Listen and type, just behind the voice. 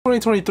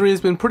2023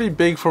 has been pretty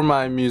big for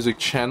my music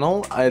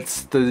channel.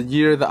 It's the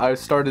year that I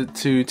started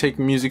to take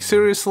music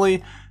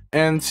seriously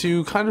and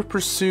to kind of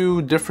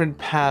pursue different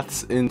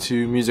paths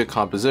into music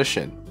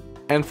composition.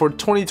 And for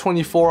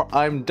 2024,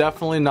 I'm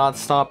definitely not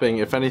stopping.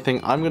 If anything,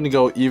 I'm going to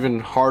go even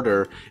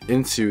harder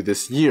into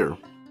this year.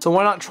 So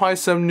why not try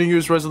some New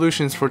Year's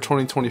resolutions for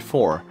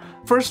 2024?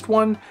 First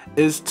one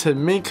is to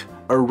make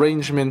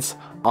arrangements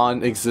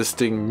on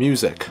existing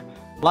music.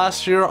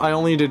 Last year, I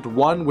only did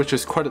one, which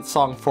is Credit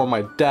Song for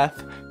My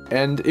Death,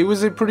 and it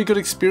was a pretty good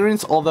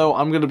experience, although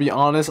I'm gonna be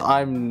honest,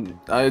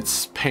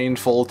 it's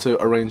painful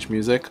to arrange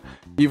music.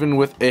 Even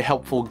with a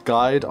helpful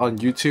guide on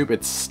YouTube,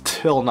 it's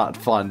still not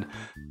fun.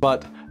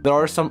 But there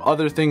are some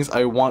other things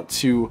I want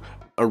to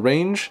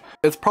arrange.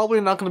 It's probably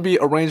not going to be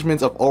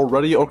arrangements of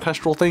already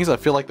orchestral things. I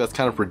feel like that's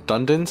kind of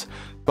redundant,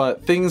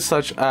 but things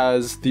such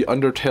as the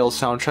Undertale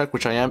soundtrack,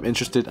 which I am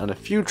interested in a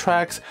few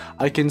tracks,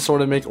 I can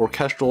sort of make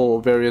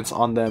orchestral variants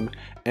on them,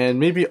 and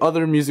maybe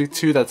other music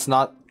too that's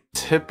not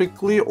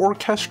typically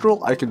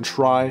orchestral. I can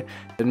try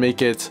and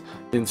make it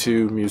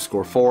into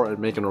MuseScore 4 and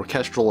make an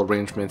orchestral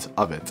arrangement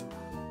of it.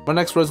 My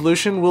next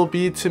resolution will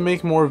be to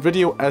make more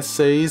video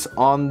essays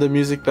on the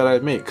music that I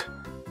make.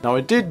 Now,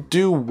 I did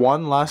do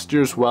one last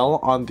year as well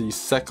on the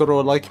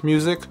Sekiro-like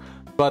music,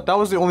 but that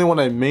was the only one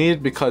I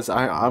made because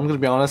I'm gonna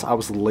be honest, I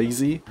was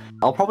lazy.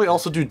 I'll probably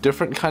also do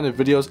different kind of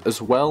videos as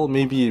well,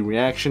 maybe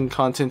reaction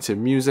content to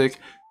music,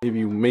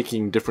 maybe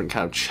making different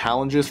kind of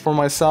challenges for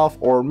myself,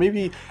 or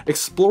maybe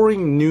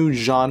exploring new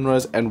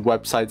genres and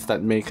websites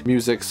that make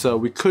music, so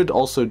we could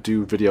also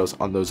do videos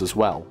on those as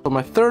well. So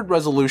my third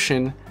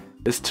resolution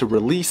is to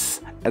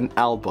release an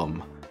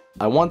album.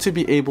 I want to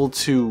be able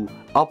to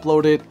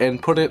upload it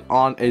and put it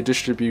on a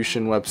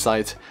distribution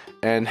website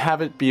and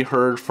have it be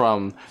heard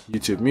from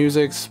YouTube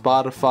Music,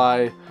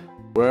 Spotify,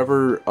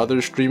 wherever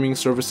other streaming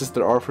services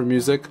there are for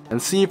music,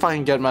 and see if I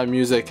can get my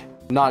music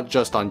not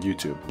just on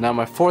YouTube. Now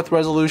my fourth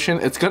resolution,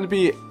 it's going to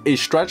be a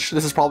stretch.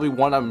 This is probably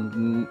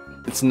one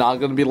it's not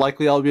going to be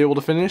likely I'll be able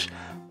to finish,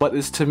 but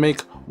is to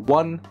make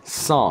one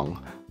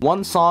song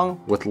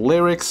with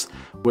lyrics,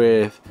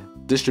 with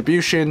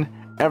distribution,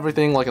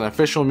 everything, like an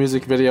official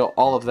music video,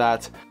 all of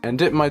that, and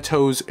dip my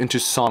toes into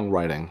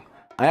songwriting.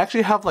 I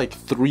actually have like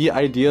 3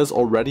 ideas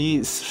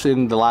already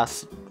in the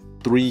last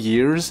 3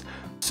 years,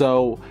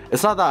 so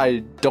it's not that I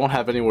don't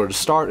have anywhere to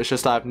start, it's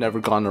just that I've never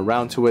gone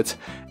around to it,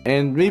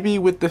 and maybe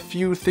with the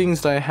few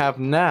things that I have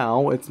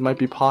now, it might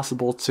be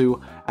possible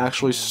to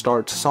actually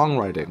start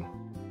songwriting.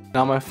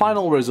 Now my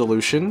final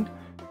resolution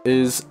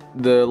is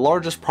the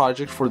largest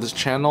project for this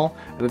channel,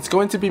 and it's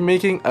going to be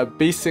making a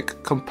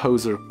basic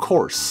composer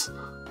course.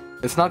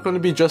 It's not going to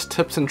be just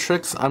tips and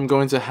tricks. I'm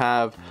going to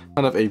have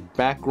kind of a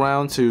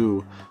background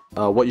to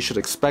what you should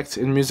expect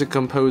in music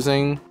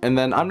composing, and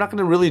then I'm not going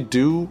to really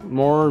do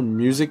more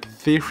music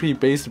theory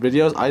based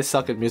videos. I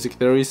suck at music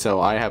theory, so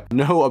I have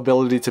no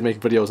ability to make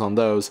videos on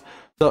those.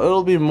 So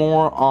it'll be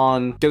more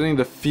on getting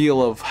the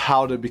feel of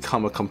how to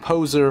become a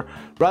composer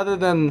rather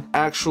than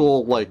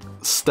actual like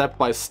step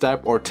by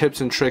step or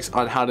tips and tricks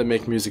on how to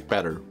make music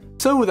better.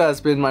 So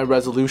that's been my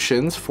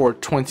resolutions for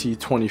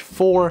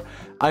 2024.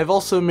 I've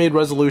also made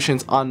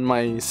resolutions on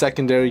my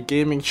secondary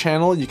gaming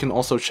channel. You can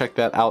also check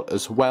that out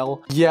as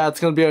well. Yeah,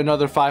 it's going to be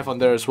another 5 on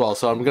there as well.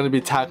 So I'm going to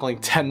be tackling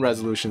 10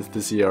 resolutions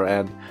this year,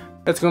 and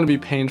it's going to be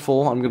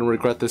painful. I'm going to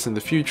regret this in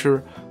the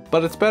future.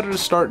 But it's better to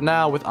start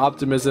now with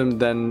optimism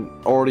than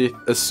already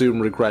assume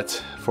regret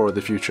for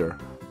the future.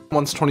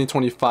 Once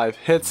 2025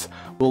 hits,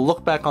 we'll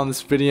look back on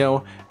this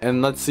video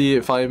and let's see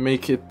if I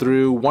make it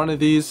through one of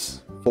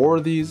these, 4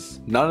 of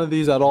these, none of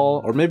these at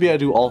all, or maybe I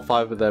do all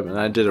 5 of them and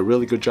I did a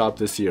really good job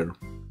this year.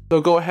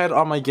 So go ahead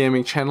on my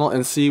gaming channel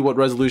and see what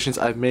resolutions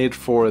I've made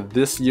for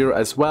this year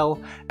as well.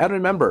 And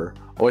remember,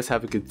 always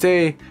have a good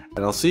day,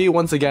 and I'll see you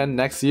once again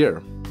next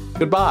year.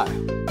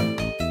 Goodbye!